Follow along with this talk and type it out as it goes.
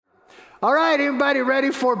All right, anybody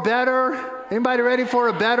ready for better? Anybody ready for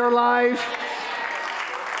a better life?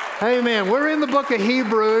 Amen. We're in the book of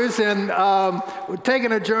Hebrews, and we're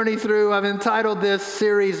taking a journey through. I've entitled this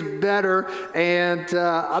series Better, and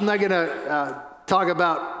I'm not going to talk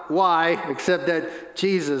about why, except that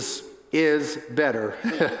Jesus is better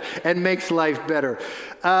and makes life better.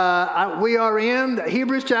 We are in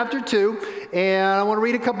Hebrews chapter 2, and I want to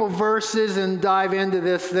read a couple verses and dive into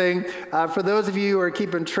this thing. For those of you who are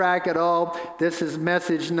keeping track at all, this is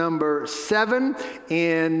message number 7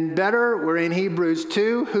 in Better. We're in Hebrews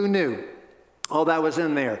 2. Who knew? Oh, that was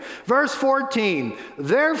in there. Verse 14,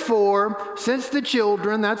 therefore, since the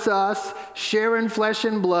children, that's us, share in flesh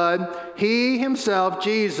and blood, he himself,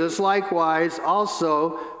 Jesus, likewise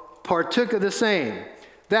also partook of the same,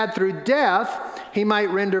 that through death he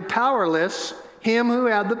might render powerless him who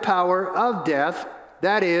had the power of death,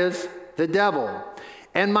 that is, the devil,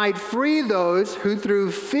 and might free those who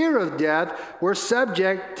through fear of death were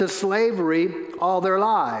subject to slavery all their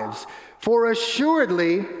lives. For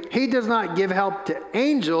assuredly he does not give help to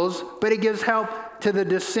angels, but he gives help to the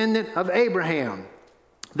descendant of Abraham.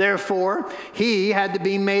 Therefore, he had to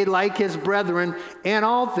be made like his brethren in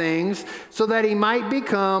all things, so that he might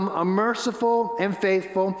become a merciful and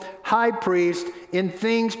faithful high priest in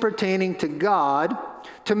things pertaining to God,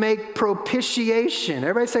 to make propitiation.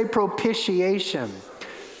 Everybody say propitiation.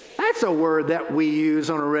 That's a word that we use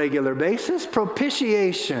on a regular basis,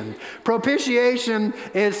 propitiation. Propitiation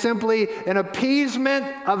is simply an appeasement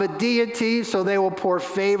of a deity so they will pour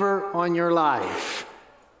favor on your life.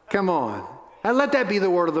 Come on. And let that be the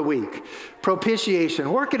word of the week.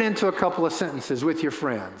 Propitiation. Work it into a couple of sentences with your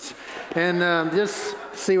friends and just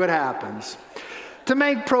see what happens. To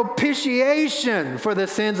make propitiation for the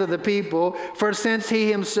sins of the people, for since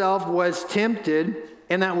he himself was tempted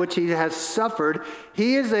in that which he has suffered,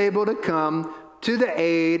 he is able to come to the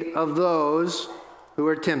aid of those who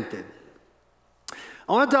are tempted.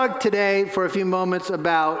 I want to talk today for a few moments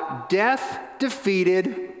about death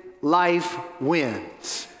defeated, life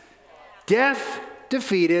wins. Death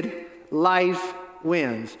defeated, life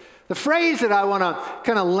wins. The phrase that I want to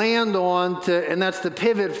kind of land on, and that's the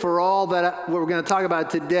pivot for all that we're going to talk about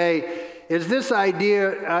today, is this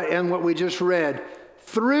idea in what we just read.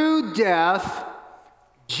 Through death,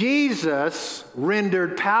 Jesus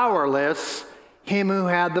rendered powerless him who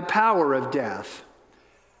had the power of death.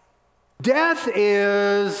 Death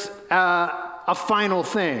is a final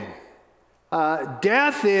thing.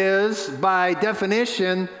 Death is, by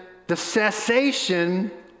definition, the cessation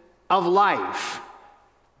of life.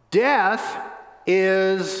 Death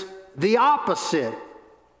is the opposite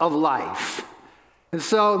of life. And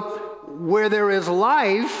so where there is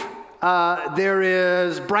life, there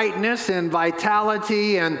is brightness and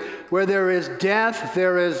vitality, and where there is death,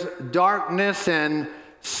 there is darkness and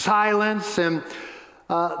silence. And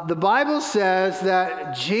the Bible says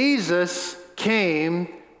that Jesus came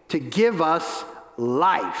to give us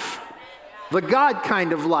life. The God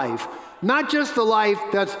kind of life. Not just the life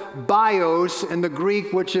that's bios in the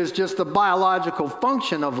Greek, which is just the biological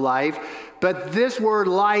function of life, but this word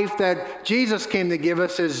life that Jesus came to give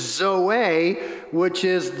us is Zoe, which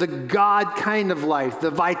is the God kind of life,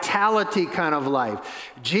 the vitality kind of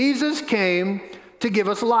life. Jesus came to give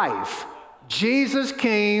us life. Jesus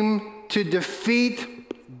came to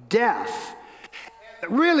defeat death.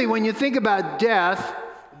 Really, when you think about death,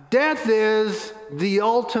 death is the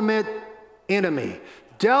ultimate enemy.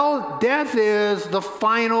 Death is the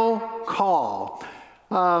final call.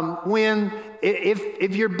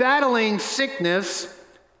 If you're battling sickness,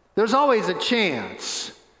 there's always a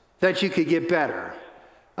chance that you could get better.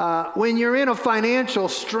 When you're in a financial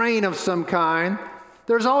strain of some kind,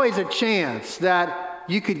 there's always a chance that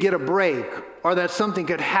you could get a break or that something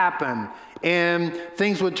could happen and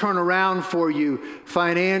things would turn around for you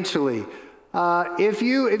financially. If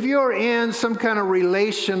you're in some kind of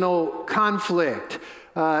relational conflict,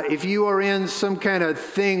 if you are in some kind of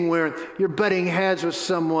thing where you're butting heads with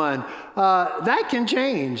someone, that can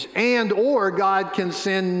change. Or God can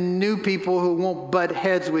send new people who won't butt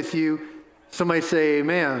heads with you. Somebody say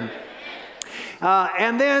amen.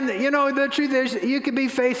 And then, the truth is, you could be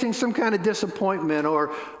facing some kind of disappointment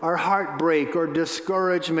or heartbreak or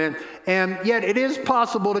discouragement, and yet it is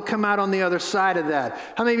possible to come out on the other side of that.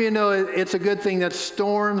 How many of you know it's a good thing that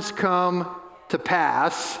storms come to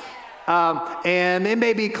pass, and it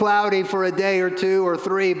may be cloudy for a day or two or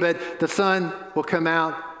three, but the sun will come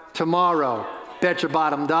out tomorrow. Bet your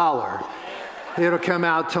bottom dollar. It'll come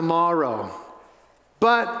out tomorrow.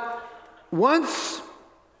 But once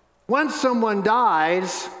someone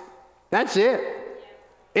dies, that's it.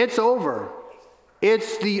 It's over.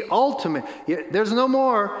 It's the ultimate. There's no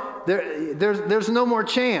more there's no more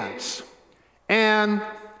chance. And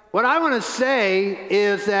what I want to say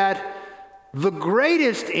is that the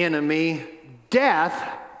greatest enemy, death,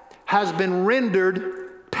 has been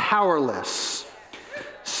rendered powerless.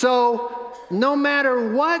 So no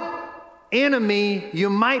matter what enemy you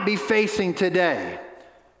might be facing today,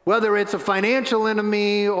 whether it's a financial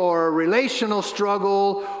enemy or a relational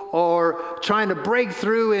struggle or trying to break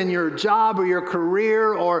through in your job or your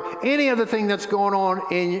career or any other thing that's going on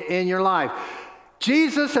in your life,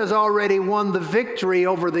 Jesus has already won the victory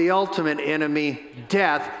over the ultimate enemy,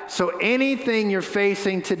 death. So anything you're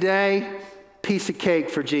facing today, piece of cake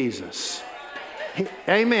for Jesus.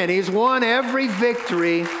 Amen. He's won every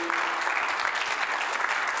victory.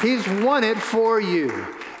 He's won it for you.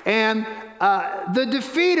 And the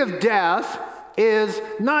defeat of death is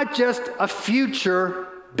not just a future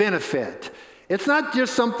benefit. It's not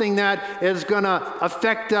just something that is going to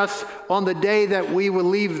affect us on the day that we will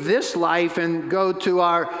leave this life and go to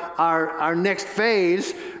our next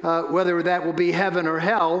phase. Whether that will be heaven or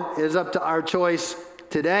hell is up to our choice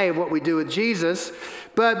today of what we do with Jesus.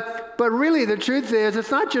 But really the truth is,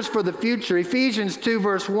 it's not just for the future. Ephesians 2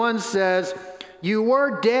 verse 1 says, you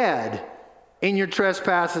were dead in your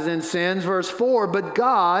trespasses and sins. Verse 4, but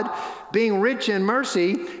God, being rich in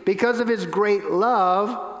mercy, because of his great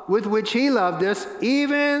love with which he loved us,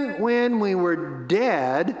 even when we were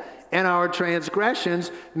dead in our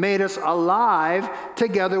transgressions, made us alive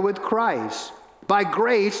together with Christ. By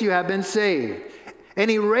grace you have been saved. And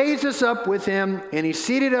he raised us up with him, and he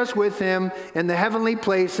seated us with him in the heavenly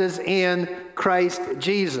places in Christ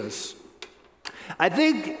Jesus. I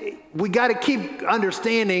think we got to keep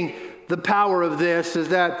understanding the power of this is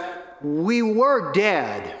that we were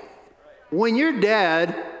dead. When you're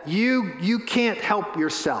dead, you can't help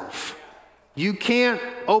yourself. You can't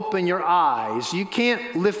open your eyes. You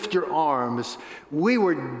can't lift your arms. We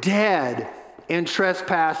were dead in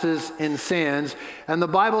trespasses and sins. And the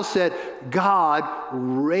Bible said God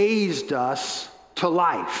raised us to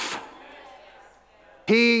life.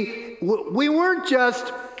 We weren't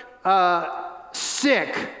just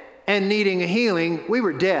sick and needing a healing. We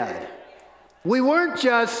were dead. We weren't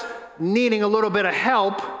just needing a little bit of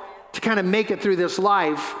help to kind of make it through this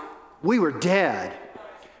life. We were dead.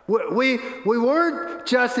 We weren't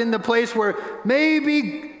just in the place where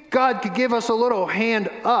maybe God could give us a little hand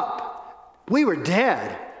up. We were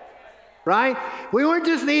dead, right? We weren't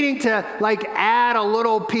just needing to like add a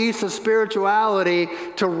little piece of spirituality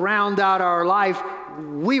to round out our life.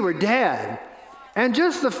 We were dead. And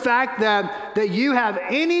just the fact that you have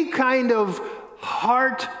any kind of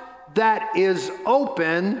heart that is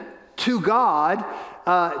open to God,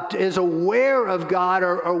 is aware of God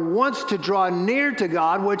or wants to draw near to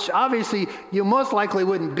God, which obviously you most likely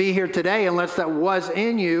wouldn't be here today unless that was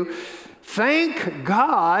in you. Thank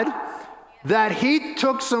God that he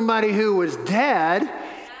took somebody who was dead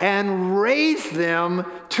and raised them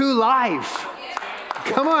to life.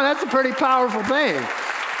 Come on, that's a pretty powerful thing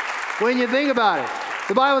when you think about it.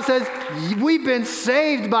 The Bible says we've been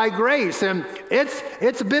saved by grace, and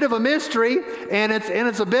it's a bit of a mystery, and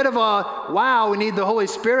it's a bit of a wow. We need the Holy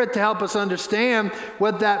Spirit to help us understand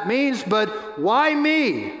what that means. But why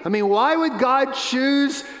me? I mean, why would God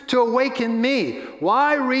choose to awaken me?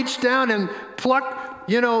 Why reach down and pluck,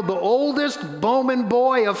 the oldest Bowman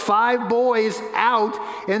boy of 5 boys out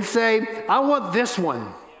and say, I want this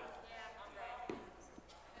one?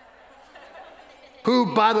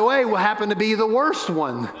 Who, by the way, will happen to be the worst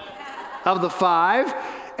one of the 5.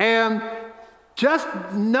 And just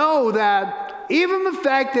know that even the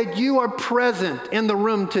fact that you are present in the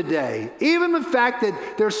room today, even the fact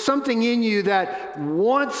that there's something in you that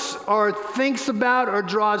wants or thinks about or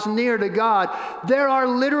draws near to God, there are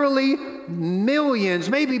literally millions,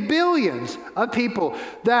 maybe billions of people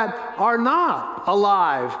that are not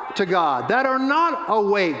alive to God, that are not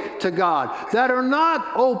awake to God, that are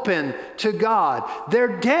not open to God.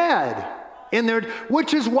 They're dead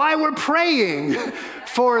which is why we're praying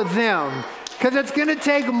for them. Because it's going to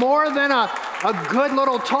take more than a good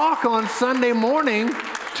little talk on Sunday morning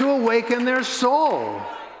to awaken their soul.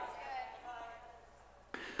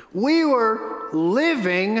 We were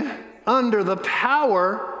living under the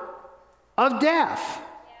power of death.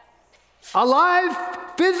 Alive,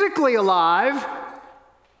 physically alive,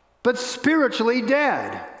 but spiritually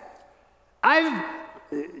dead.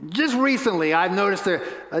 Just recently, I've noticed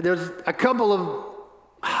there's a couple of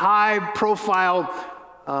high-profile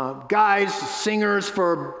guys, singers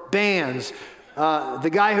for bands. The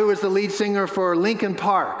guy who was the lead singer for Linkin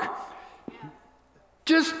Park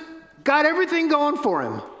just got everything going for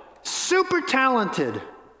him. Super talented.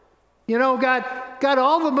 got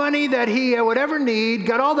all the money that he would ever need,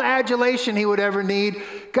 got all the adulation he would ever need,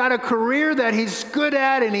 got a career that he's good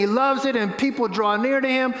at and he loves it and people draw near to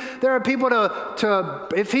him. There are people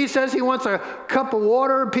if he says he wants a cup of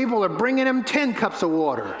water, people are bringing him 10 cups of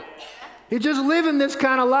water. He's just living this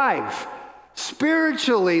kind of life.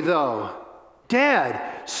 Spiritually, though, dead.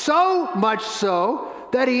 So much so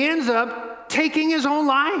that he ends up taking his own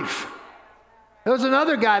life. There was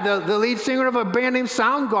another guy, the lead singer of a band named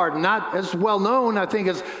Soundgarden, not as well known, I think,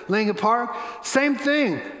 as Linkin Park. Same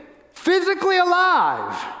thing. Physically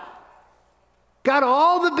alive. Got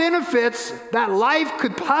all the benefits that life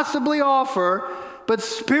could possibly offer, but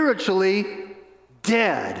spiritually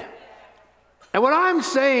dead. And what I'm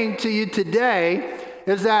saying to you today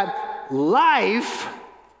is that life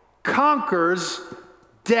conquers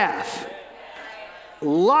death.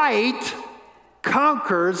 Light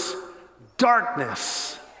conquers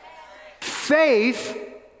darkness. Faith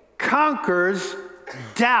conquers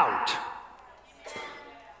doubt.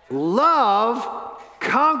 Love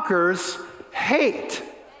conquers hate.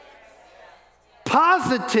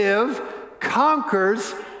 Positive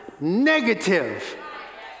conquers negative.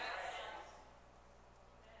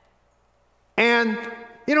 And,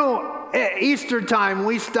 at Easter time,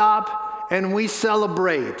 we stop and we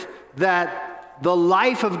celebrate that the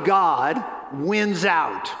life of God wins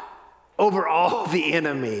out over all the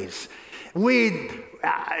enemies.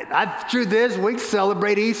 Through this, we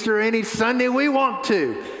celebrate Easter any Sunday we want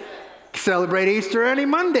to. Celebrate Easter any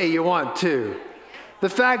Monday you want to. The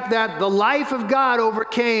fact that the life of God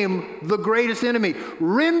overcame the greatest enemy,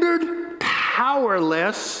 rendered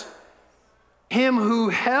powerless him who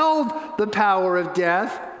held the power of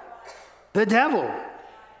death, the devil.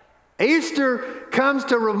 Easter comes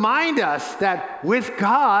to remind us that with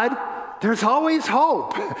God, there's always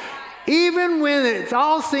hope. Even when it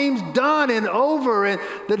all seems done and over and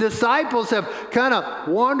the disciples have kind of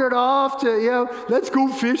wandered off to, let's go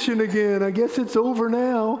fishing again. I guess it's over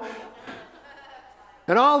now.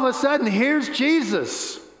 And all of a sudden, here's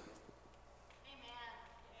Jesus.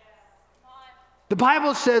 The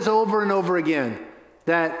Bible says over and over again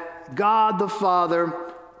that God the Father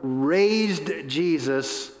raised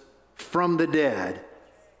Jesus from the dead.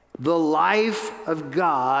 The life of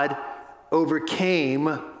God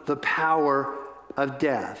overcame the power of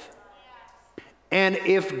death. And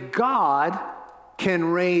if God can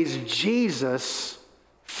raise Jesus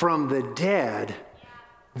from the dead,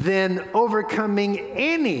 then overcoming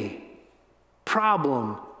any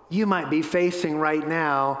problem you might be facing right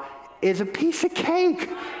now is a piece of cake.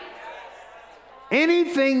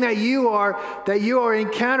 Anything that you are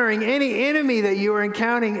encountering, any enemy that you are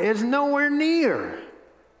encountering is nowhere near.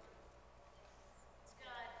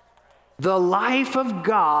 The life of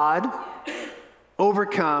God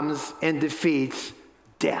overcomes and defeats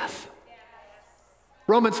death.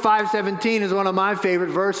 Romans 5:17 is one of my favorite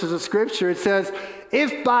verses of Scripture. It says,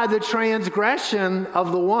 if by the transgression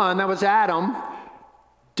of the one, that was Adam,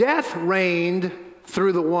 death reigned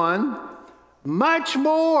through the one, much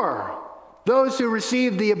more those who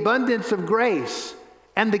receive the abundance of grace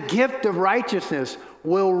and the gift of righteousness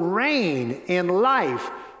will reign in life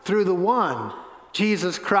through the one,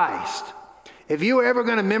 Jesus Christ. If you were ever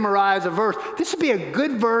going to memorize a verse, this would be a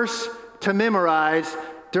good verse to memorize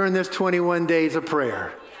during this 21 days of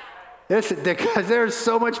prayer. Because there's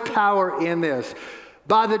so much power in this.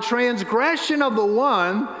 By the transgression of the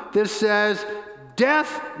one, this says,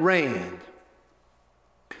 death reigned.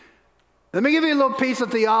 Let me give you a little piece of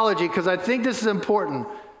theology because I think this is important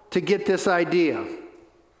to get this idea.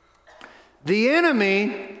 The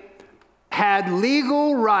enemy had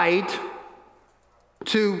legal right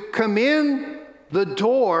to come in the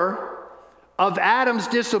door of Adam's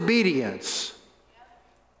disobedience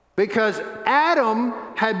because Adam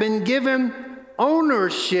had been given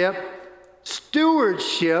ownership,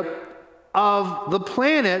 stewardship of the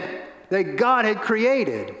planet that God had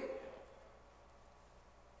created.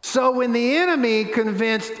 So when the enemy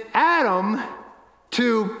convinced Adam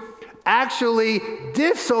to actually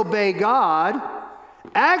disobey God,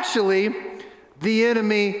 actually the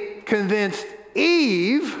enemy convinced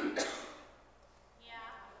Eve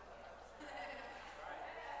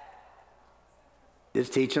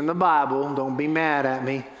just teaching the Bible, don't be mad at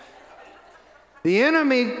me. The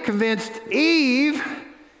enemy convinced Eve,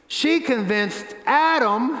 she convinced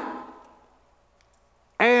Adam,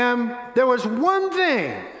 and there was one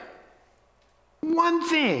thing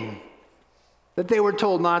that they were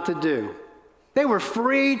told not to do. They were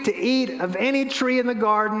free to eat of any tree in the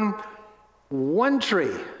garden, one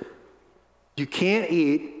tree. You can't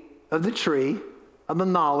eat of the tree of the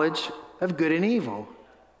knowledge of good and evil.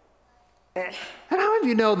 And how many of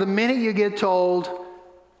you know the minute you get told,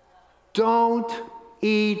 don't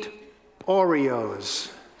eat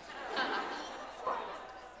Oreos,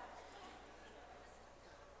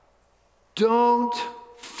 don't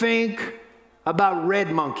think about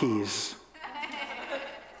red monkeys,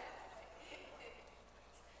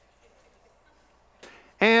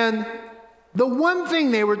 and the one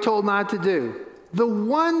thing they were told not to do, the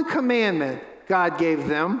one commandment God gave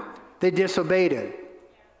them, they disobeyed it.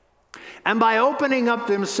 And by opening up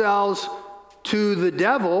themselves to the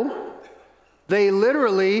devil, they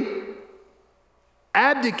literally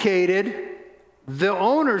abdicated the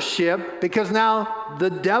ownership, because now the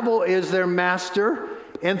devil is their master,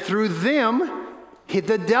 and through them,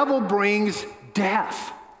 the devil brings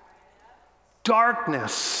death,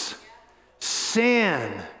 darkness,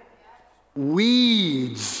 sin,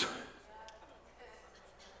 weeds.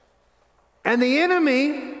 And the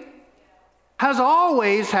enemy has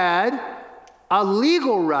always had a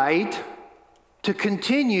legal right to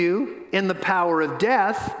continue in the power of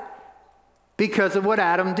death because of what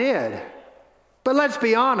Adam did. But let's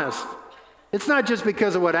be honest, it's not just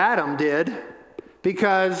because of what Adam did,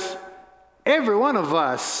 because every one of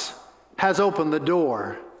us has opened the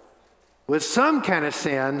door with some kind of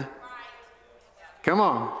sin. Come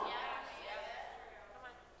on.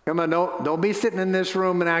 Come on, don't be sitting in this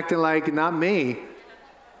room and acting like, not me.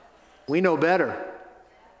 We know better.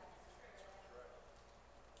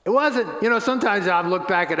 It wasn't, sometimes I've looked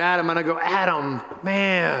back at Adam and I go, Adam,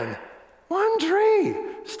 man, one tree,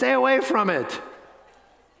 stay away from it.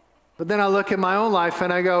 But then I look at my own life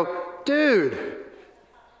and I go, dude,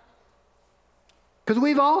 because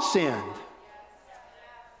we've all sinned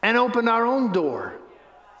and opened our own door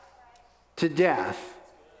to death.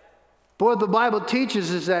 But what the Bible teaches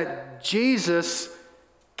is that Jesus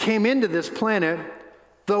came into this planet,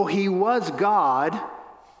 though he was God,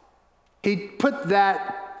 he put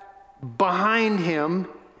that behind him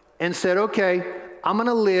and said, okay, I'm going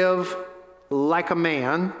to live like a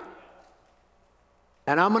man,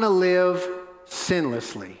 and I'm going to live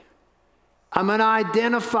sinlessly. I'm going to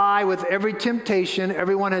identify with every temptation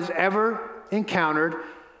everyone has ever encountered,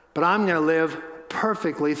 but I'm going to live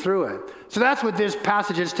perfectly through it. So that's what this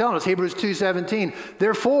passage is telling us, Hebrews 2:17.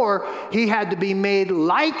 Therefore, he had to be made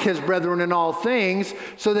like his brethren in all things,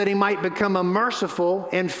 so that he might become a merciful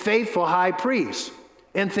and faithful high priest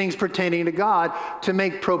in things pertaining to God, to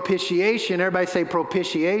make propitiation. Everybody say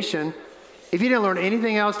propitiation. If you didn't learn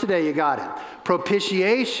anything else today, you got it.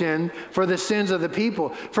 Propitiation for the sins of the people.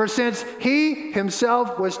 For since he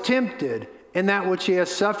himself was tempted in that which he has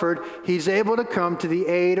suffered, he's able to come to the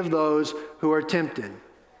aid of those who are tempted.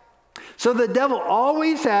 So the devil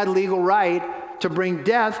always had legal right to bring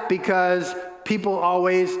death, because people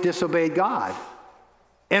always disobeyed God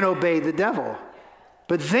and obeyed the devil.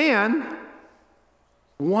 But then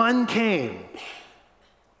one came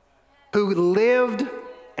who lived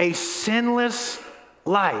a sinless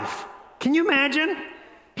life. Can you imagine?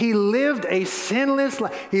 He lived a sinless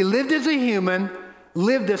life. He lived as a human,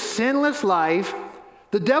 lived a sinless life.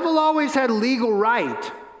 The devil always had legal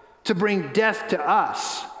right to bring death to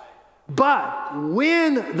us. But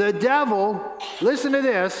when the devil, listen to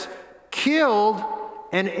this, killed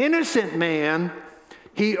an innocent man,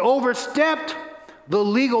 he overstepped the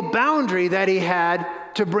legal boundary that he had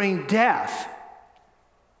to bring death.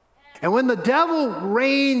 And when the devil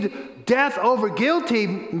reigned death over guilty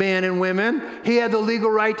men and women, he had the legal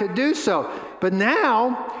right to do so. But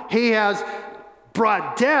now he has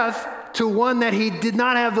brought death to one that he did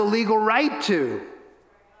not have the legal right to.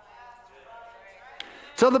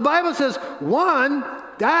 So the Bible says,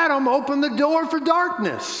 Adam opened the door for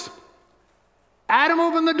darkness. Adam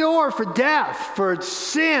opened the door for death, for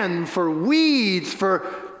sin, for weeds, for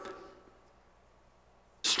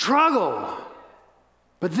struggle.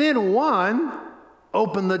 But then one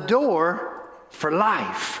opened the door for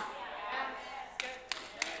life.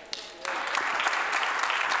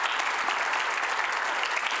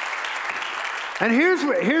 And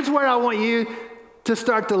here's where I want you to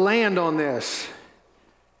start to land on this.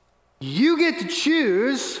 You get to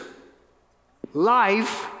choose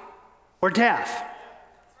life or death.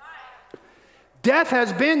 Death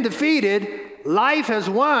has been defeated, life has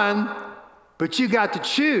won, but you got to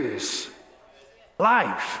choose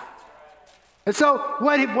life. And so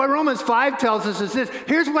what Romans 5 tells us is this.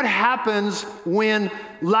 Here's what happens when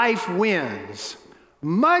life wins.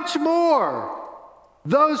 Much more,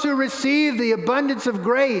 those who receive the abundance of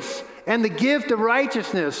grace and the gift of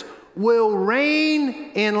righteousness will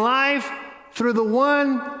reign in life through the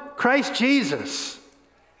one Christ Jesus.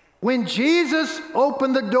 When Jesus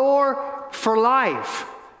opened the door for life,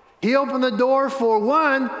 he opened the door for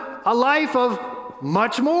one, a life of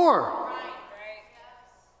much more.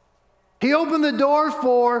 He opened the door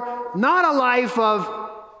for not a life of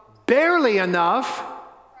barely enough,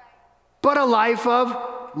 but a life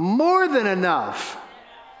of more than enough.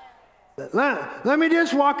 Let me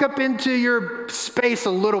just walk up into your space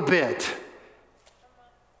a little bit.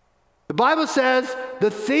 The Bible says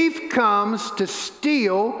the thief comes to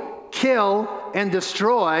steal, kill, and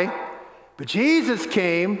destroy, but Jesus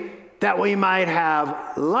came that we might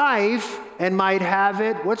have life and might have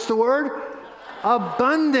it, what's the word?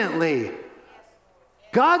 Abundantly.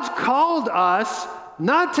 God's called us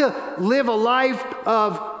not to live a life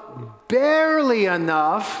of barely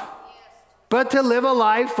enough, but to live a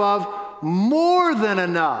life of more than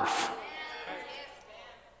enough.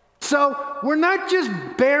 So we're not just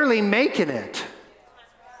barely making it.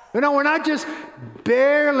 We're not just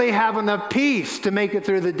barely having enough peace to make it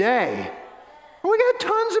through the day. We got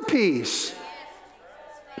tons of peace.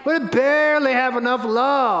 We barely have enough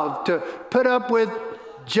love to put up with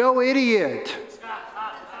Joe Idiot.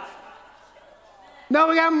 No,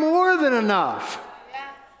 we got more than enough.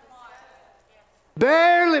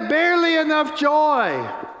 Barely enough joy.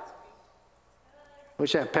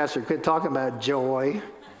 Wish that pastor quit talking about joy.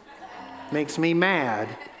 Makes me mad.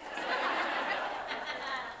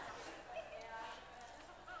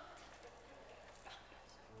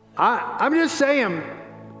 I'm just saying,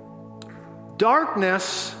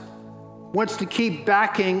 darkness wants to keep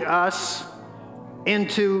backing us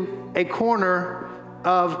into a corner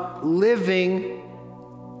of living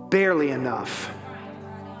barely enough.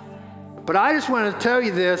 But I just want to tell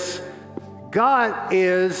you this, God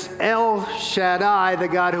is El Shaddai, the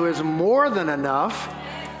God who is more than enough,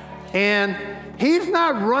 and He's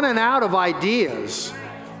not running out of ideas.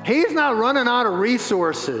 He's not running out of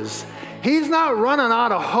resources. He's not running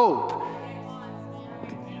out of hope.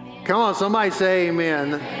 Come on, somebody say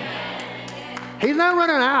amen. He's not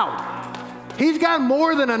running out. He's got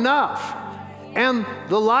more than enough. And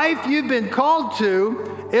the life you've been called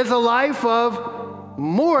to is a life of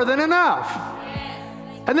more than enough.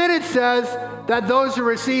 And then it says that those who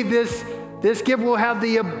receive this gift will have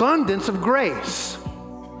the abundance of grace.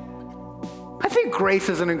 I think grace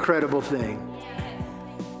is an incredible thing.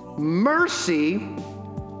 Mercy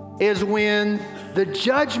is when the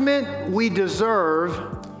judgment we deserve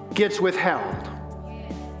gets withheld.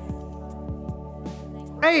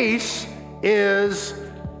 Grace is,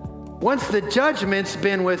 once the judgment's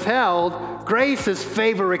been withheld, grace is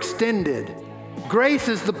favor extended. Grace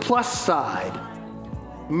is the plus side.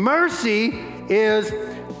 Mercy is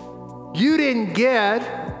you didn't get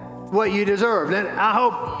what you deserved. And I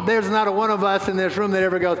hope there's not a one of us in this room that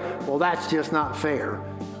ever goes, well, that's just not fair.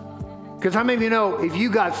 Because how many of you know if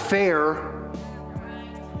you got fair,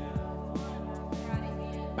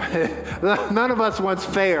 none of us wants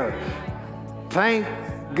fair. Thank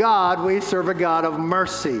God we serve a God of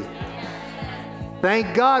mercy.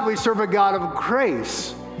 Thank God we serve a God of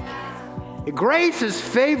grace. Grace is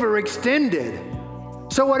favor extended.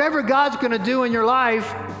 So whatever God's going to do in your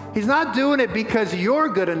life, He's not doing it because you're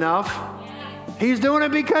good enough. He's doing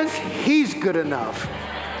it because He's good enough.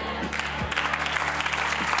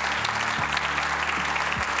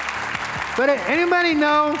 But anybody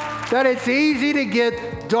know that it's easy to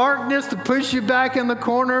get darkness to push you back in the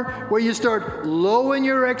corner where you start lowering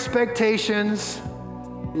your expectations,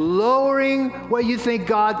 lowering what you think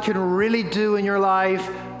God can really do in your life,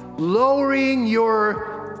 lowering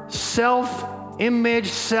your self-image,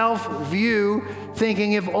 self-view,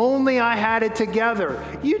 thinking if only I had it together.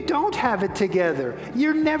 You don't have it together.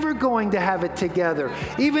 You're never going to have it together.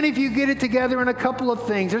 Even if you get it together in a couple of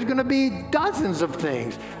things, there's going to be dozens of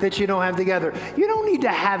things that you don't have together. You don't need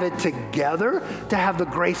to have it together to have the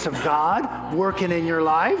grace of God working in your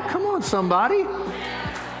life. Come on, somebody.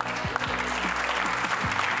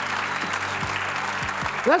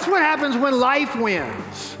 That's what happens when life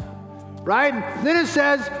wins, right? Then it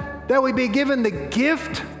says that we be given the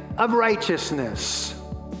gift of righteousness.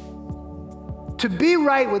 To be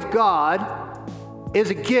right with God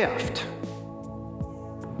is a gift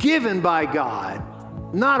given by God,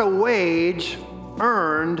 not a wage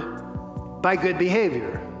earned by good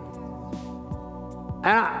behavior.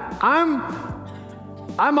 And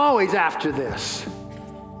I'm always after this.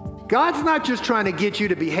 God's not just trying to get you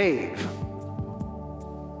to behave.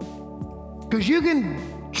 Because you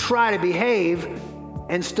can try to behave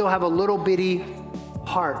and still have a little bitty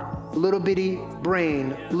heart, little bitty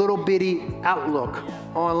brain, little bitty outlook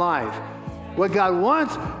on life. What God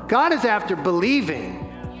wants, God is after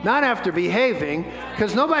believing, not after behaving,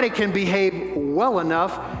 because nobody can behave well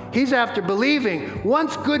enough. He's after believing.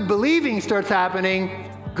 Once good believing starts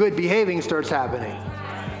happening, good behaving starts happening.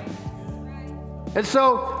 And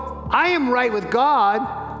so I am right with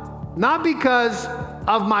God, not because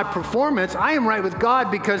of my performance. I am right with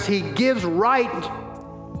God because He gives right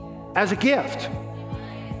as a gift.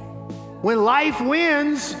 When life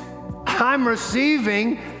wins, I'm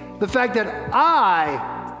receiving the fact that I,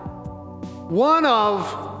 one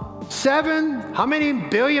of 7, how many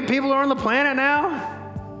billion people are on the planet now?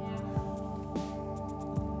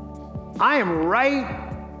 I am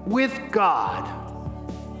right with God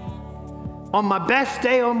on my best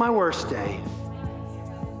day, on my worst day,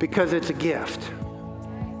 because it's a gift.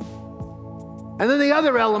 And then the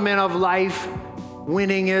other element of life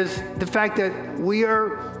winning is the fact that we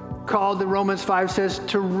are called, the Romans 5 says,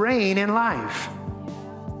 to reign in life.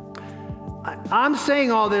 I'm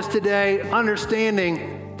saying all this today,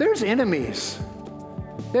 understanding there's enemies.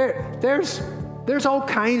 There's all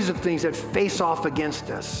kinds of things that face off against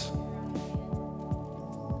us.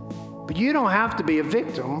 But you don't have to be a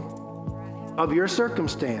victim of your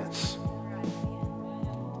circumstance.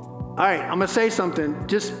 All right, I'm going to say something.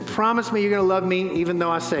 Just promise me you're going to love me even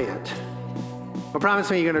though I say it. Or promise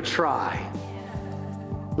me you're going to try.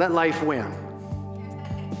 Let life win.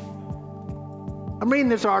 I'm reading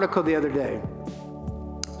this article the other day.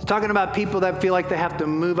 It's talking about people that feel like they have to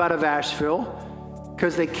move out of Asheville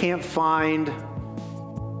because they can't find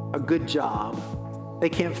a good job. They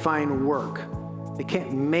can't find work. They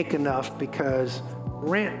can't make enough because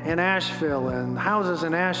rent in Asheville and houses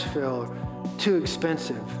in Asheville are too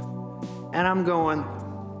expensive. And I'm going,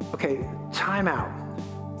 okay, time out.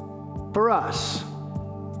 For us,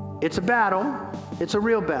 it's a battle. It's a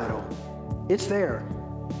real battle. It's there.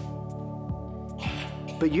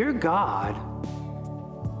 But your God,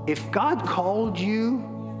 if God called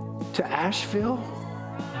you to Asheville,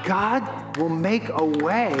 God will make a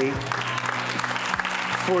way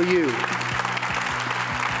for you.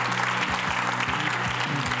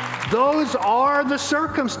 Those are the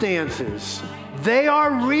circumstances. They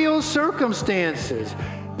are real circumstances.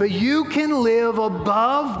 But you can live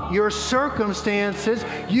above your circumstances.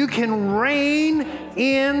 You can reign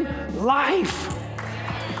in life.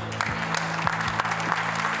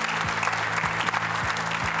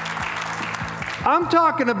 I'm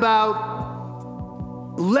talking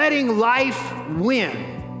about letting life win.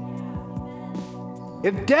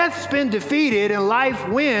 If death's been defeated and life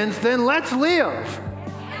wins, then let's live,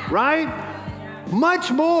 right? Much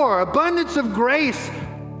more, abundance of grace.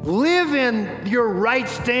 Live in your right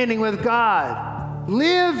standing with God.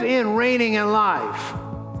 Live in reigning in life.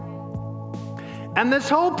 And this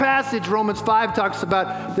whole passage, Romans 5, talks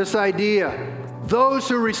about this idea. Those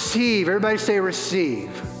who receive, everybody say receive.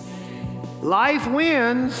 Life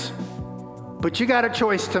wins, but you got a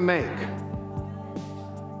choice to make.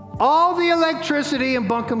 All the electricity in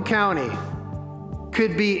Buncombe County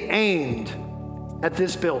could be aimed at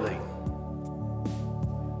this building.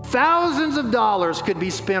 Thousands of dollars could be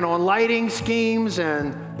spent on lighting schemes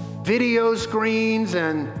and video screens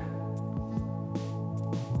and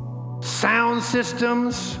sound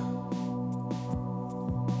systems.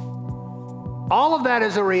 All of that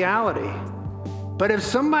is a reality. But if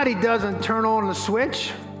somebody doesn't turn on the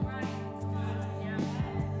switch,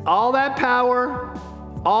 all that power,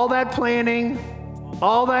 all that planning,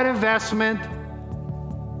 all that investment,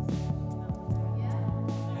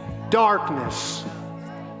 darkness.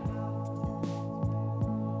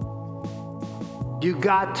 You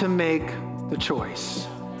got to make the choice.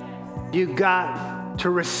 You got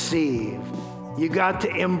to receive. You got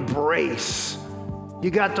to embrace.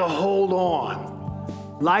 You got to hold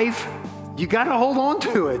on. Life, you got to hold on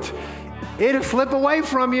to it. It'll slip away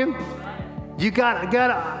from you. You got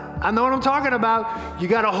I know what I'm talking about. You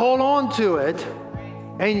got to hold on to it.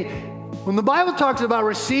 And when the Bible talks about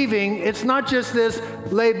receiving, it's not just this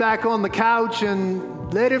lay back on the couch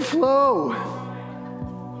and let it flow.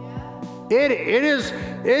 It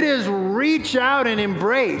is reach out and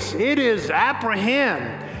embrace. It is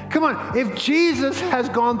apprehend. Come on, if Jesus has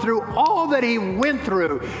gone through all that he went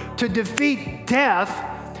through to defeat death,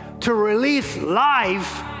 to release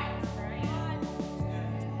life,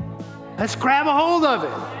 let's grab a hold of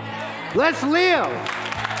it. Let's live.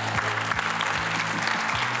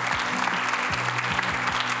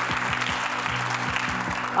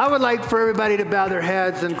 I would like for everybody to bow their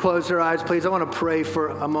heads and close their eyes, please. I want to pray for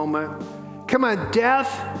a moment. Come on,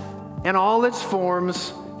 death in all its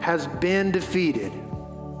forms has been defeated.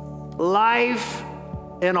 Life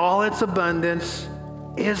in all its abundance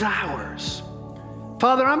is ours.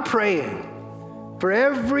 Father, I'm praying for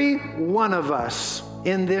every one of us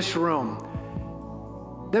in this room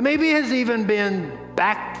that maybe has even been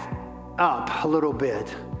backed up a little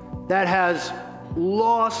bit, that has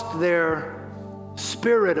lost their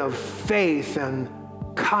spirit of faith and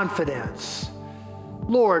confidence.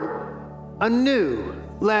 Lord, anew,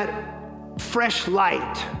 let fresh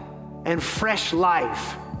light and fresh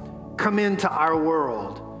life come into our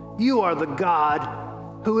world. You are the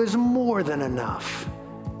God who is more than enough.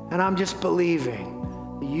 And I'm just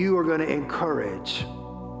believing that you are going to encourage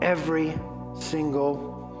every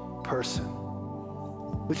single person.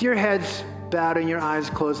 With your heads bowed and your eyes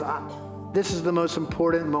closed, this is the most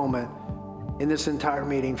important moment in this entire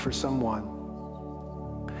meeting for someone.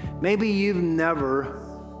 Maybe you've never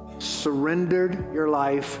surrendered your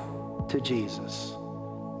life to Jesus.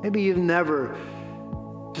 Maybe you've never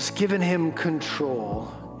just given him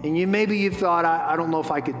control. And maybe you've thought, I don't know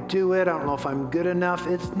if I could do it. I don't know if I'm good enough.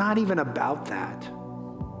 It's not even about that.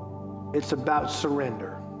 It's about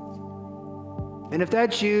surrender. And if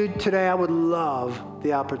that's you today, I would love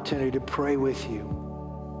the opportunity to pray with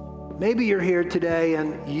you. Maybe you're here today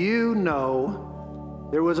and you know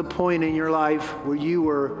there was a point in your life where you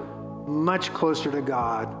were much closer to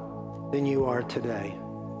God than you are today.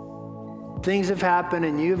 Things have happened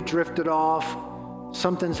and you've drifted off.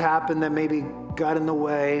 Something's happened that maybe got in the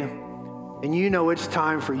way. And you know it's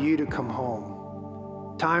time for you to come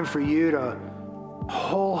home. Time for you to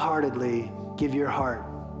wholeheartedly give your heart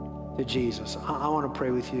to Jesus. I want to pray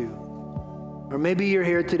with you. Or maybe you're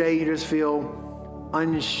here today, you just feel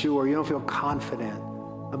unsure. You don't feel confident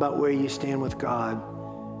about where you stand with God.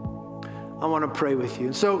 I want to pray with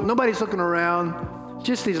you. So nobody's looking around.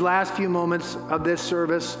 Just these last few moments of this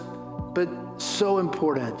service, but so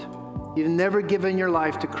important. You've never given your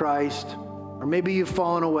life to Christ, or maybe you've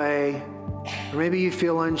fallen away, or maybe you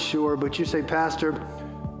feel unsure, but you say, Pastor,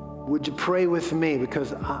 would you pray with me?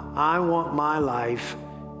 Because I want my life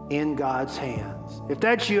in God's hands. If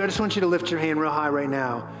that's you, I just want you to lift your hand real high right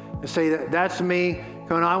now and say, that's me.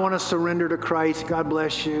 Come on, I want to surrender to Christ. God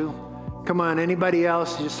bless you. Come on, anybody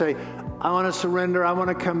else? Just say, I want to surrender. I want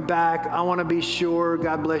to come back. I want to be sure.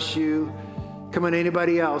 God bless you. Come on,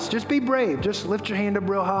 anybody else? Just be brave. Just lift your hand up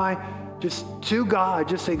real high. Just to God.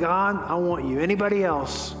 Just say, God, I want you. Anybody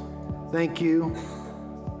else? Thank you.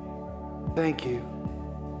 Thank you.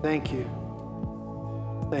 Thank you.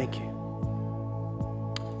 Thank you.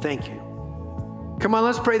 Thank you. Come on,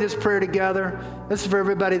 let's pray this prayer together. This is for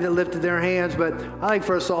everybody that lifted their hands, but I'd like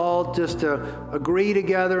for us all just to agree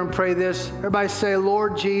together and pray this. Everybody say,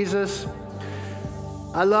 Lord Jesus,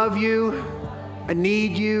 I love you. I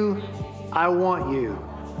need you. I want you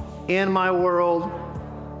in my world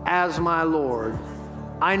as my Lord.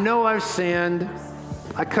 I know I've sinned.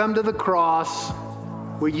 I come to the cross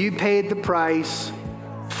where you paid the price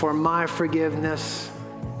for my forgiveness.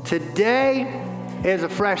 Today is a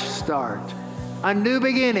fresh start, a new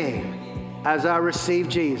beginning as I receive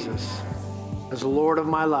Jesus as the Lord of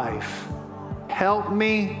my life. Help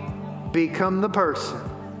me become the person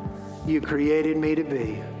you created me to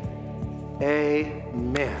be.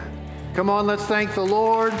 Amen. Come on, let's thank the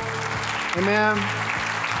Lord. Amen.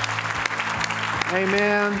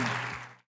 Amen.